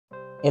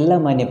എല്ലാ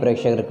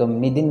മാന്യപ്രേക്ഷകർക്കും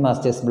നിതിൻ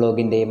മാസ്റ്റേഴ്സ്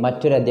ബ്ലോഗിൻ്റെ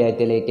മറ്റൊരു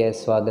അധ്യായത്തിലേക്ക്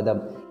സ്വാഗതം.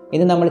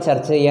 ഇന്ന് നമ്മൾ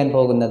ചർച്ച ചെയ്യാൻ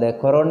പോകുന്നത്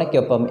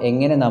കൊറോണയ്ക്കൊപ്പം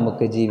എങ്ങനെ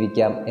നമുക്ക്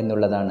ജീവിക്കാം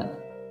എന്നുള്ളതാണ്.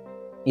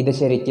 ഇത്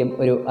ശരിക്കും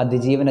ഒരു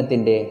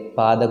അതിജീവനത്തിൻ്റെ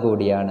പാത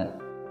കൂടിയാണ്.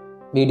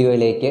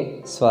 വീഡിയോയിലേക്ക്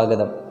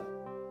സ്വാഗതം.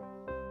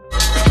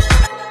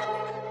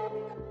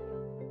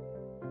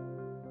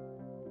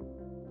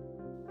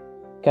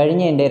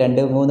 കഴിഞ്ഞ എൻ്റെ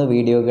 2-3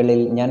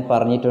 വീഡിയോകളിൽ ഞാൻ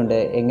പറഞ്ഞിട്ടുണ്ട്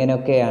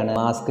എങ്ങനെയൊക്കെയാണ്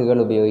മാസ്കുകൾ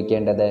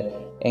ഉപയോഗിക്കേണ്ടത്,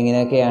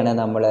 എങ്ങനെയൊക്കെയാണ്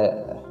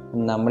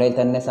നമ്മളെ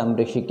തന്നെ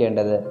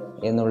സംരക്ഷിക്കേണ്ടത്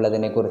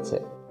എന്നുള്ളതിനെക്കുറിച്ച്.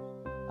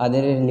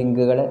 അതിൻ്റെ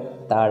ലിങ്കുകൾ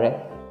താഴെ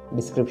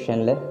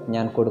ഡിസ്ക്രിപ്ഷനിൽ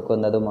ഞാൻ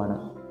കൊടുക്കുന്നതുമാണ്.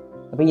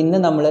 അപ്പോൾ ഇന്ന്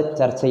നമ്മൾ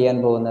ചർച്ച ചെയ്യാൻ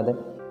പോകുന്നത്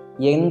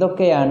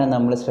എന്തൊക്കെയാണ്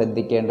നമ്മൾ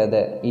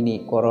ശ്രദ്ധിക്കേണ്ടത് ഇനി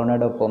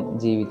കൊറോണയോടൊപ്പം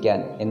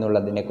ജീവിക്കാൻ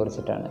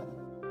എന്നുള്ളതിനെക്കുറിച്ചിട്ടാണ്.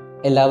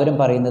 എല്ലാവരും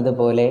പറയുന്നത്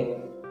പോലെ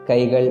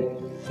കൈകൾ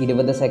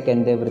 20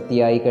 സെക്കൻഡ്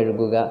വൃത്തിയായി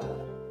കഴുകുക,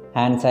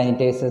 ഹാൻഡ്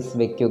സാനിറ്റൈസേഴ്സ്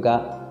വയ്ക്കുക,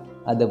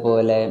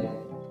 അതുപോലെ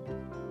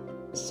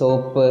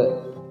സോപ്പ്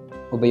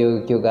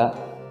ഉപയോഗിക്കുക,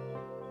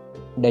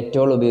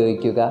 ഡെറ്റോൾ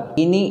ഉപയോഗിക്കുക.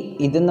 ഇനി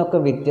ഇതിന്നൊക്കെ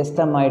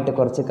വ്യത്യസ്തമായിട്ട്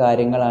കുറച്ച്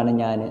കാര്യങ്ങളാണ്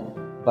ഞാൻ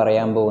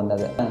പറയാൻ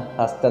പോകുന്നത്.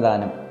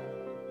 ഹസ്തദാനം.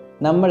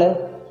 നമ്മൾ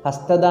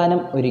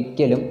ഹസ്തദാനം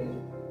ഒരിക്കലും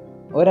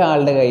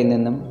ഒരാളുടെ കയ്യിൽ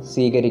നിന്നും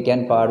സ്വീകരിക്കാൻ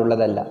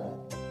പാടുള്ളതല്ല.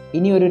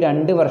 ഇനി ഒരു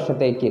 2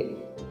 വർഷത്തേക്ക്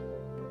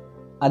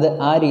അത്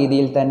ആ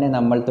രീതിയിൽ തന്നെ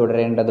നമ്മൾ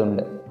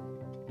തുടരേണ്ടതുണ്ട്.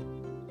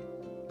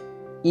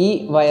 ഈ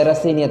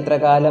വൈറസ് ഇനി എത്ര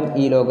കാലം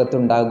ഈ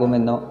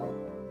ലോകത്തുണ്ടാകുമെന്നോ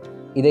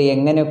ഇത്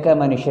എങ്ങനെയൊക്കെ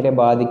മനുഷ്യരെ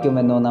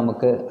ബാധിക്കുമെന്നോ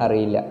നമുക്ക്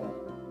അറിയില്ല.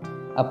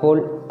 അപ്പോൾ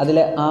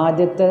അതിലെ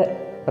ആദ്യത്തെ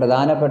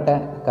പ്രധാനപ്പെട്ട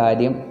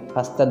കാര്യം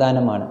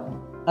ഹസ്തദാനമാണ്.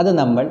 അത്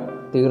നമ്മൾ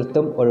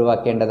തീർത്തും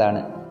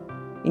ഒഴിവാക്കേണ്ടതാണ്.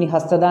 ഇനി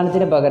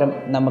ഹസ്തദാനത്തിന് പകരം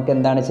നമുക്ക്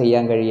എന്താണ്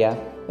ചെയ്യാൻ കഴിയുക?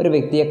 ഒരു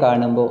വ്യക്തിയെ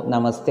കാണുമ്പോൾ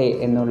നമസ്തേ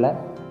എന്നുള്ള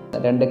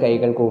 2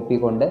 കൈകൾ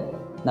കൂപ്പിക്കൊണ്ട്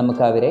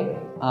നമുക്ക് അവരെ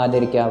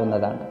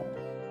ആദരിക്കാവുന്നതാണ്.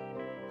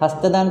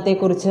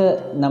 ഹസ്തദാനത്തെക്കുറിച്ച്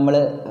നമ്മൾ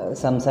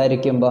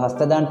സംസാരിക്കുമ്പോൾ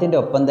ഹസ്തദാനത്തിൻ്റെ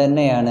ഒപ്പം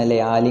തന്നെയാണ്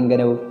അല്ലേ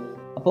ആലിംഗനവും.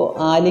 അപ്പോൾ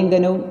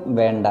ആലിംഗനവും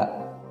വേണ്ട.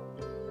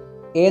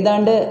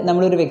 ഏതാണ്ട്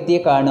നമ്മളൊരു വ്യക്തിയെ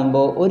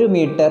കാണുമ്പോൾ 1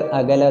 മീറ്റർ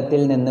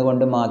അകലത്തിൽ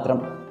നിന്നുകൊണ്ട് മാത്രം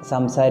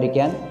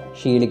സംസാരിക്കാൻ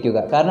ശീലിക്കുക.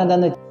 കാരണം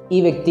എന്താണെന്ന് വെച്ചാൽ ഈ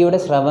വ്യക്തിയുടെ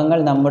സ്രവങ്ങൾ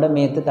നമ്മുടെ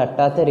മേത്ത്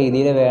തട്ടാത്ത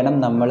രീതിയിൽ വേണം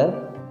നമ്മൾ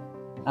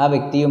ആ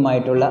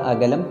വ്യക്തിയുമായിട്ടുള്ള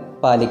അകലം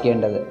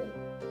പാലിക്കേണ്ടത്.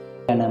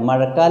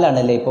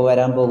 മഴക്കാലാണല്ലേ ഇപ്പോൾ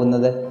വരാൻ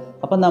പോകുന്നത്.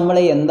 അപ്പം നമ്മൾ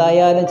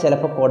എന്തായാലും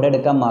ചിലപ്പോൾ കുട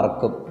എടുക്കാൻ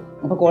മറക്കും.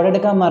 അപ്പോൾ കുട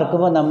എടുക്കാൻ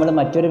മറക്കുമ്പോൾ നമ്മൾ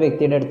മറ്റൊരു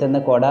വ്യക്തിയുടെ അടുത്ത്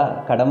നിന്ന് കുട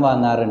കടം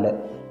വാങ്ങാറുണ്ട്.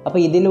 അപ്പോൾ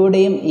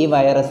ഇതിലൂടെയും ഈ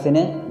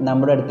വൈറസിന്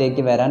നമ്മുടെ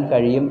അടുത്തേക്ക് വരാൻ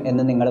കഴിയും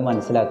എന്ന് നിങ്ങൾ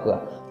മനസ്സിലാക്കുക.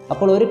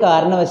 അപ്പോൾ ഒരു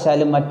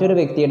കാരണവശാലും മറ്റൊരു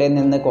വ്യക്തിയുടെ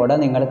നിന്ന് കുട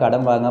നിങ്ങൾ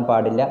കടം വാങ്ങാൻ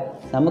പാടില്ല.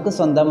 നമുക്ക്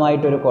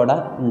സ്വന്തമായിട്ടൊരു കുട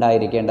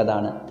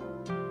ഉണ്ടായിരിക്കേണ്ടതാണ്.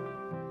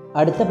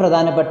 അടുത്ത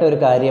പ്രധാനപ്പെട്ട ഒരു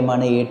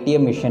കാര്യമാണ്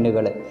ATM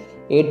മെഷീനുകൾ.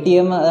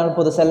 ATM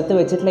പൊതുസ്ഥലത്ത്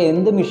വെച്ചിട്ടുള്ള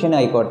എന്ത് മെഷീൻ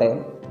ആയിക്കോട്ടെ,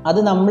 അത്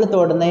നമ്മൾ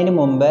തൊടുന്നതിന്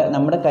മുമ്പ്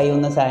നമ്മുടെ കൈ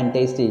ഒന്ന്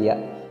സാനിറ്റൈസ് ചെയ്യുക.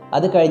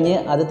 അത് കഴിഞ്ഞ്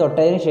അത്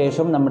തൊട്ടതിന്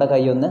ശേഷം നമ്മുടെ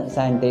കൈ ഒന്ന്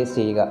സാനിറ്റൈസ്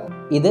ചെയ്യുക.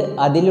 ഇത്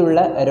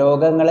അതിലുള്ള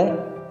രോഗങ്ങളെ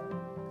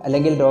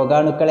അല്ലെങ്കിൽ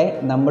രോഗാണുക്കളെ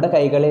നമ്മുടെ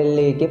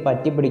കൈകളിലേക്ക്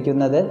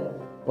പറ്റിപ്പിടിക്കുന്നത്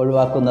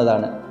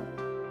ഒഴിവാക്കുന്നതാണ്.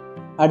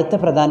 അടുത്ത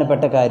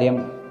പ്രധാനപ്പെട്ട കാര്യം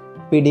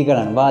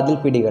പിടികളാണ്, വാതിൽ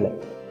പിടികൾ,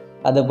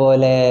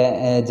 അതുപോലെ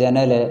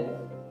ജനൽ,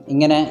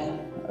 ഇങ്ങനെ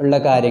ഉള്ള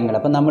കാര്യങ്ങൾ.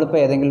 അപ്പം നമ്മളിപ്പോൾ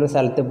ഏതെങ്കിലും ഒരു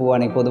സ്ഥലത്ത്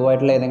പോവുകയാണെങ്കിൽ,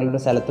 പൊതുവായിട്ടുള്ള ഏതെങ്കിലും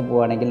ഒരു സ്ഥലത്ത്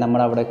പോവുകയാണെങ്കിൽ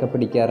നമ്മൾ അവിടെയൊക്കെ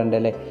പിടിക്കാറുണ്ട്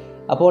അല്ലേ.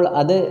 അപ്പോൾ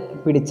അത്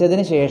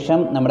പിടിച്ചതിന് ശേഷം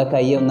നമ്മുടെ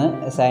കൈ ഒന്ന്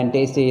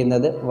സാനിറ്റൈസ്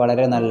ചെയ്യുന്നത്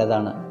വളരെ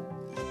നല്ലതാണ്.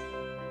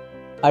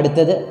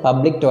 അടുത്തത്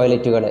പബ്ലിക്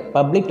ടോയ്ലറ്റുകൾ.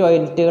 പബ്ലിക്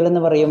ടോയ്ലറ്റുകൾ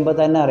എന്ന് പറയുമ്പോൾ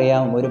തന്നെ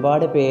അറിയാം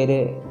ഒരുപാട് പേര്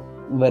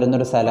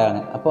വരുന്നൊരു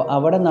സ്ഥലമാണ്. അപ്പോൾ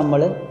അവിടെ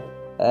നമ്മൾ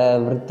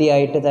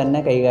വൃത്തിയായിട്ട് തന്നെ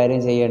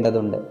കൈകാര്യം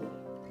ചെയ്യേണ്ടതുണ്ട്.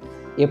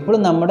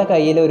 എപ്പോഴും നമ്മുടെ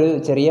കയ്യിൽ ഒരു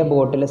ചെറിയ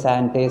ബോട്ടിൽ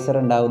സാനിറ്റൈസർ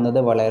ഉണ്ടാവുന്നത്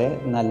വളരെ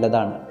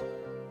നല്ലതാണ്.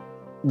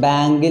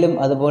 ബാങ്കിലും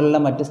അതുപോലുള്ള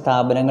മറ്റ്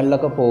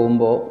സ്ഥാപനങ്ങളിലൊക്കെ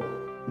പോകുമ്പോൾ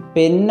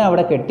പെന്ന്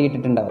അവിടെ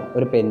കെട്ടിയിട്ടിട്ടുണ്ടാവും.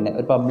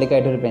 ഒരു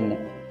പബ്ലിക്കായിട്ടൊരു പെന്ന്.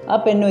 ആ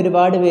പെന്ന്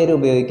ഒരുപാട് പേര്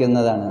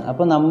ഉപയോഗിക്കുന്നതാണ്.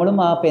 അപ്പോൾ നമ്മളും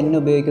ആ പെന്ന്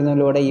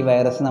ഉപയോഗിക്കുന്നതിലൂടെ ഈ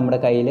വൈറസ് നമ്മുടെ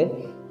കയ്യിൽ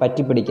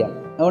പറ്റിപ്പിടിക്കാം.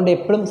 അതുകൊണ്ട്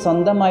എപ്പോഴും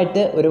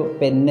സ്വന്തമായിട്ട് ഒരു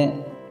പെന്ന്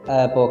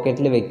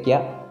പോക്കറ്റിൽ വെക്കുക.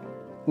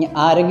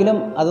 ആരെങ്കിലും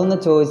അതൊന്ന്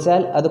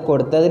ചോദിച്ചാൽ അത്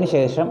കൊടുത്തതിന്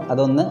ശേഷം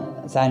അതൊന്ന്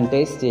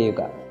സാനിറ്റൈസ് ചെയ്യുക.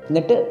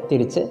 എന്നിട്ട്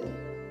തിരിച്ച്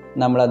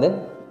നമ്മളത്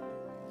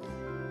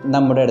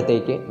നമ്മുടെ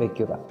അടുത്തേക്ക്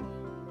വയ്ക്കുക.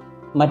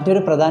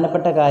 മറ്റൊരു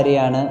പ്രധാനപ്പെട്ട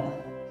കാര്യമാണ്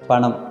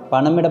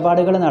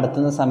പണമിടപാടുകൾ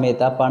നടത്തുന്ന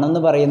സമയത്ത്. ആ പണം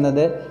എന്ന്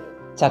പറയുന്നത്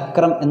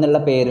ചക്രം എന്നുള്ള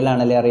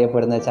പേരിലാണല്ലേ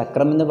അറിയപ്പെടുന്നത്.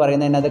 ചക്രം എന്ന്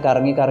പറയുന്നതിന് അത്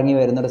കറങ്ങി കറങ്ങി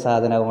വരുന്നൊരു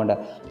സാധനവുമുണ്ട്.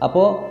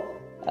 അപ്പോൾ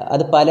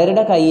അത്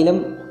പലരുടെ കയ്യിലും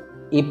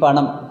ഈ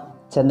പണം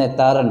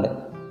ചെന്നെത്താറുണ്ട്.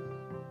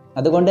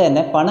 അതുകൊണ്ട്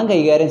തന്നെ പണം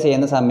കൈകാര്യം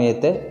ചെയ്യുന്ന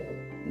സമയത്ത്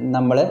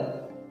നമ്മൾ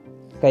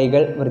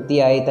കൈകൾ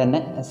വൃത്തിയായി തന്നെ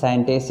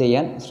സാനിറ്റൈസ്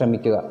ചെയ്യാൻ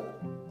ശ്രമിക്കുക.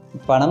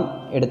 പണം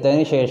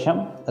എടുത്തതിന് ശേഷം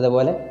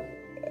അതുപോലെ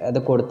അത്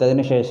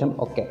കൊടുത്തതിന് ശേഷം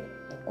ഒക്കെ.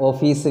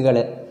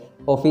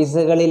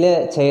 ഓഫീസുകളിൽ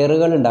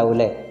ചെയറുകൾ ഉണ്ടാവും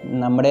അല്ലേ.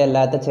 നമ്മുടെ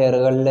അല്ലാത്ത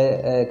ചെയറുകളിൽ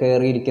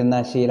കയറിയിരിക്കുന്ന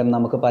ശീലം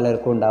നമുക്ക്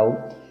പലർക്കും ഉണ്ടാവും.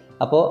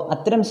 അപ്പോൾ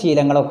അത്തരം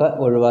ശീലങ്ങളൊക്കെ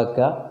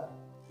ഒഴിവാക്കുക.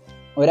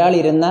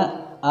 ഒരാളിരുന്ന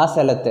ആ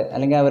സ്ഥലത്ത്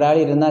അല്ലെങ്കിൽ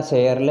ഒരാളിരുന്ന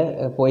ചെയറിൽ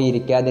പോയി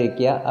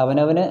ഇരിക്കാതിരിക്കുക.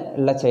 അവനവന്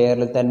ഉള്ള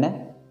ചെയറിൽ തന്നെ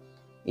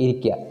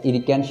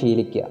ഇരിക്കാൻ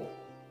ശീലിക്കുക.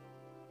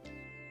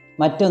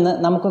 മറ്റൊന്ന്,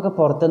 നമുക്കൊക്കെ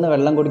പുറത്തുനിന്ന്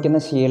വെള്ളം കുടിക്കുന്ന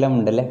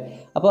ശീലമുണ്ടല്ലേ.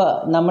 അപ്പോൾ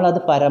നമ്മളത്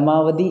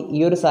പരമാവധി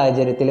ഈ ഒരു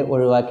സാഹചര്യത്തിൽ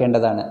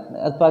ഒഴിവാക്കേണ്ടതാണ്.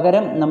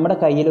 പകരം നമ്മുടെ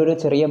കയ്യിലൊരു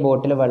ചെറിയ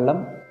ബോട്ടിൽ വെള്ളം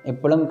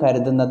എപ്പോഴും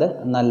കരുതുന്നത്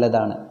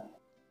നല്ലതാണ്.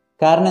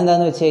 കാരണം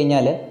എന്താണെന്ന് വെച്ച്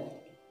കഴിഞ്ഞാൽ,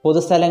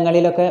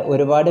 പൊതുസ്ഥലങ്ങളിലൊക്കെ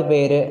ഒരുപാട്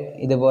പേര്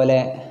ഇതുപോലെ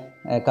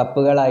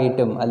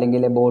കപ്പുകളായിട്ടും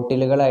അല്ലെങ്കിൽ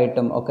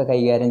ബോട്ടിലുകളായിട്ടും ഒക്കെ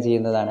കൈകാര്യം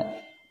ചെയ്യുന്നതാണ്.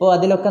 അപ്പോൾ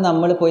അതിലൊക്കെ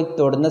നമ്മൾ പോയി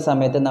തൊടുന്ന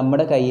സമയത്ത്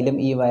നമ്മുടെ കയ്യിലും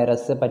ഈ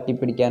വൈറസ്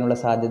പറ്റിപ്പിടിക്കാനുള്ള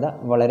സാധ്യത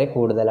വളരെ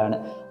കൂടുതലാണ്.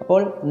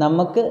 അപ്പോൾ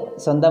നമുക്ക്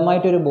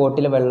സ്വന്തമായിട്ടൊരു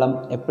ബോട്ടിൽ വെള്ളം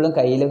എപ്പോഴും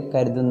കയ്യിൽ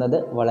കരുതുന്നത്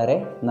വളരെ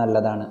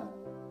നല്ലതാണ്.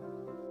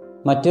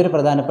 മറ്റൊരു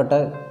പ്രധാനപ്പെട്ട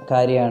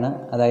കാര്യമാണ്,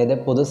 അതായത്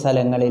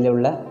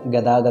പൊതുസ്ഥലങ്ങളിലുള്ള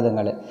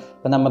ഗതാഗതങ്ങൾ.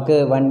 ഇപ്പോൾ നമുക്ക്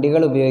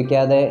വണ്ടികൾ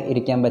ഉപയോഗിക്കാതെ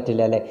ഇരിക്കാൻ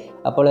പറ്റില്ല അല്ലേ.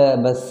 അപ്പോൾ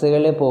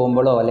ബസ്സുകളിൽ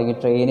പോകുമ്പോഴോ അല്ലെങ്കിൽ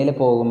ട്രെയിനിൽ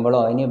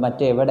പോകുമ്പോഴോ ഇനി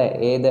മറ്റെവിടെ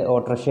ഏത്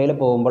ഓട്ടോറിക്ഷയിൽ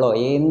പോകുമ്പോഴോ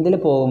എന്തിൽ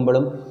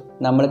പോകുമ്പോഴും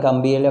നമ്മൾ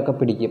കമ്പിയിലൊക്കെ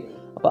പിടിക്കും.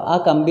 അപ്പോൾ ആ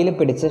കമ്പിയിൽ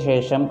പിടിച്ച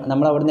ശേഷം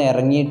നമ്മൾ അവിടുന്ന്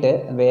ഇറങ്ങിയിട്ട്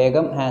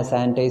വേഗം ഹാൻഡ്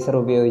സാനിറ്റൈസർ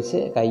ഉപയോഗിച്ച്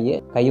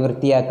കൈ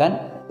വൃത്തിയാക്കാൻ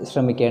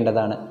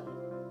ശ്രമിക്കേണ്ടതാണ്.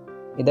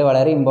 ഇത്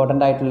വളരെ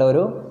ഇമ്പോർട്ടൻ്റ് ആയിട്ടുള്ള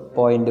ഒരു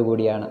പോയിൻ്റ്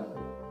കൂടിയാണ്.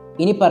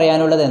 ഇനി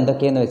പറയാനുള്ളത്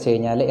എന്തൊക്കെയെന്ന് വെച്ച്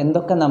കഴിഞ്ഞാൽ,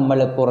 എന്തൊക്കെ നമ്മൾ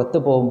പുറത്ത്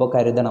പോകുമ്പോൾ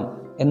കരുതണം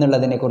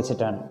എന്നുള്ളതിനെ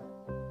കുറിച്ചിട്ടാണ്.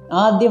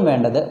 ആദ്യം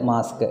വേണ്ടത്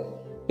മാസ്ക്,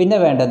 പിന്നെ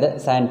വേണ്ടത്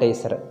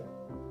സാനിറ്റൈസർ,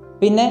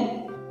 പിന്നെ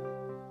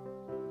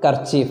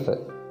കർച്ചീഫ്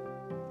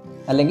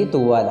അല്ലെങ്കിൽ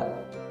തൂവാല,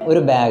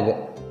 ഒരു ബാഗ്.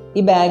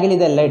 ഈ ബാഗിൽ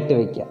ഇതെല്ലാം ഇട്ട്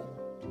വയ്ക്കുക.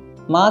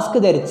 മാസ്ക്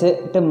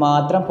ധരിച്ചിട്ട്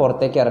മാത്രം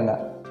പുറത്തേക്ക് ഇറങ്ങുക.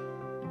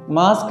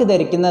 മാസ്ക്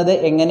ധരിക്കുന്നത്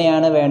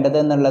എങ്ങനെയാണ് വേണ്ടത്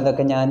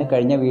എന്നുള്ളതൊക്കെ ഞാൻ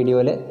കഴിഞ്ഞ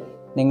വീഡിയോയിൽ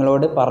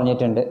നിങ്ങളോട്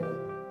പറഞ്ഞിട്ടുണ്ട്.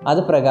 അത്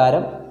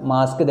പ്രകാരം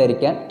മാസ്ക്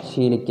ധരിക്കാൻ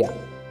ശീലിക്കുക.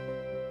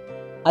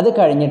 അത്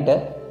കഴിഞ്ഞിട്ട്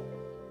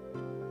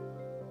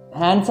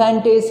ഹാൻഡ്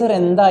സാനിറ്റൈസർ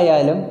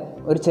എന്തായാലും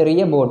ഒരു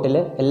ചെറിയ ബോട്ടിൽ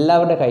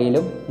എല്ലാവരുടെ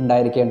കയ്യിലും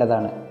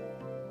ഉണ്ടായിരിക്കേണ്ടതാണ്.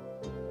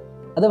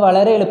 അത്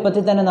വളരെ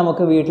എളുപ്പത്തിൽ തന്നെ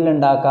നമുക്ക്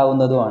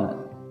വീട്ടിലുണ്ടാക്കാവുന്നതുമാണ്.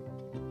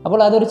 അപ്പോൾ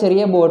അതൊരു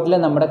ചെറിയ ബോട്ടിൽ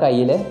നമ്മുടെ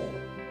കയ്യിൽ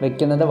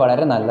വയ്ക്കുന്നത്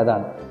വളരെ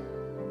നല്ലതാണ്.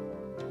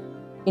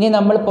 ഇനി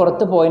നമ്മൾ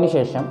പുറത്ത് പോയതിന്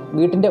ശേഷം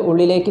വീട്ടിൻ്റെ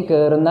ഉള്ളിലേക്ക്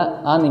കയറുന്ന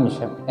ആ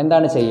നിമിഷം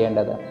എന്താണ്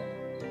ചെയ്യേണ്ടത്?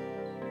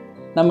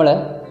 നമ്മൾ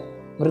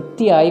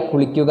വൃത്തിയായി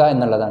കുളിക്കുക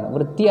എന്നുള്ളതാണ്.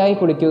 വൃത്തിയായി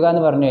കുളിക്കുക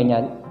എന്ന് പറഞ്ഞു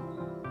കഴിഞ്ഞാൽ,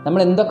 നമ്മൾ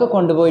എന്തൊക്കെ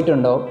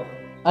കൊണ്ടുപോയിട്ടുണ്ടോ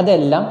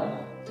അതെല്ലാം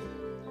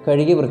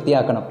കഴുകി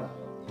വൃത്തിയാക്കണം.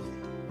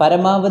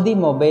 പരമാവധി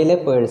മൊബൈല്,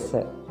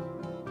 പേഴ്സ്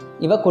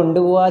ഇവ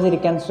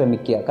കൊണ്ടുപോകാതിരിക്കാൻ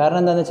ശ്രമിക്കുക. കാരണം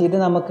എന്താണെന്ന് വെച്ചാൽ, ഇത്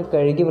നമുക്ക്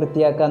കഴുകി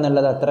വൃത്തിയാക്കുക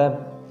എന്നുള്ളത് അത്ര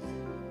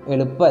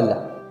എളുപ്പമല്ല.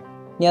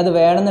 ഇനി അത്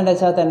വേണമെന്ന്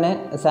വെച്ചാൽ തന്നെ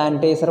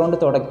സാനിറ്റൈസർ കൊണ്ട്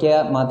തുടയ്ക്കുക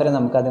മാത്രമേ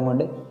നമുക്കതും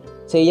കൊണ്ട്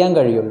ചെയ്യാൻ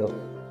കഴിയുള്ളൂ.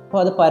 അപ്പോൾ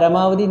അത്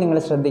പരമാവധി നിങ്ങൾ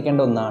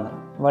ശ്രദ്ധിക്കേണ്ട ഒന്നാണ്.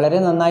 വളരെ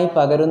നന്നായി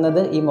പകരുന്നത്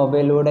ഈ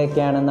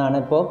മൊബൈലിലൂടെയൊക്കെയാണെന്നാണ്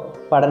ഇപ്പോൾ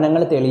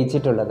പഠനങ്ങൾ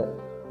തെളിയിച്ചിട്ടുള്ളത്.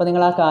 അപ്പോൾ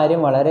നിങ്ങൾ ആ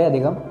കാര്യം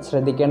വളരെയധികം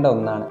ശ്രദ്ധിക്കേണ്ട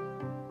ഒന്നാണ്.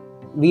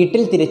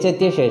 വീട്ടിൽ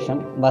തിരിച്ചെത്തിയ ശേഷം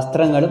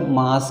വസ്ത്രങ്ങളും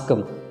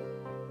മാസ്കും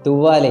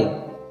തൂവാലയും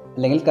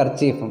അല്ലെങ്കിൽ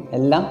കർച്ചീഫും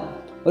എല്ലാം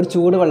ഒരു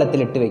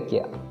ചൂടുവെള്ളത്തിലിട്ട്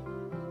വയ്ക്കുക.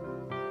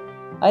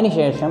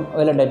 അതിനുശേഷം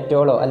വല്ല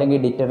ഡെറ്റോളോ അല്ലെങ്കിൽ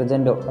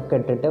ഡിറ്റർജൻറ്റോ ഒക്കെ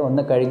ഇട്ടിട്ട്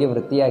ഒന്ന് കഴുകി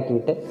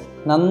വൃത്തിയാക്കിയിട്ട്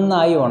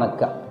നന്നായി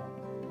ഉണക്കുക.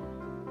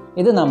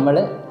 ഇത് നമ്മൾ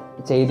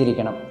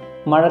ചെയ്തിരിക്കണം.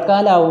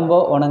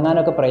 മഴക്കാലമാകുമ്പോൾ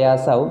ഉണങ്ങാനൊക്കെ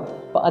പ്രയാസമാവും.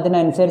 അപ്പോൾ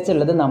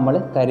അതിനനുസരിച്ചുള്ളത് നമ്മൾ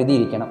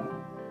കരുതിയിരിക്കണം.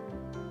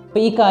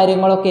 അപ്പോൾ ഈ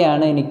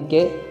കാര്യങ്ങളൊക്കെയാണ്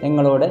എനിക്ക്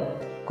നിങ്ങളോട്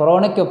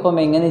കൊറോണയ്ക്കൊപ്പം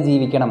എങ്ങനെ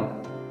ജീവിക്കണം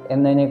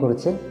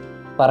എന്നതിനെക്കുറിച്ച്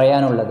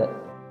പറയാനുള്ളത്.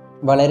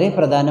 വളരെ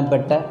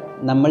പ്രധാനപ്പെട്ട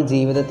നമ്മൾ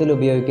ജീവിതത്തിൽ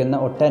ഉപയോഗിക്കുന്ന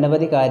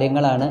ഒട്ടനവധി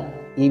കാര്യങ്ങളാണ്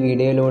ഈ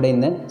വീഡിയോയിലൂടെ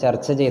ഇന്ന്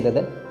ചർച്ച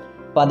ചെയ്തത്.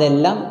 അപ്പോൾ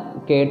അതെല്ലാം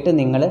കേട്ട്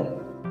നിങ്ങൾ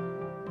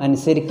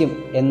അനുസരിക്കും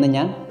എന്ന്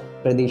ഞാൻ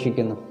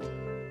പ്രതീക്ഷിക്കുന്നു.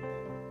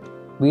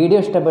 വീഡിയോ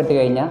ഇഷ്ടപ്പെട്ട്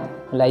കഴിഞ്ഞാൽ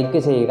ലൈക്ക്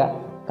ചെയ്യുക,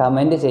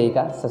 കമൻറ്റ് ചെയ്യുക,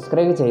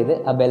 സബ്സ്ക്രൈബ് ചെയ്ത്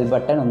ആ ബെൽ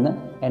ബട്ടൺ ഒന്ന്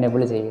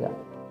എനേബിൾ ചെയ്യുക.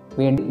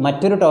 വീണ്ടും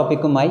മറ്റൊരു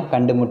ടോപ്പിക്കുമായി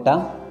കണ്ടുമുട്ടാം.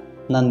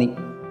 നന്ദി.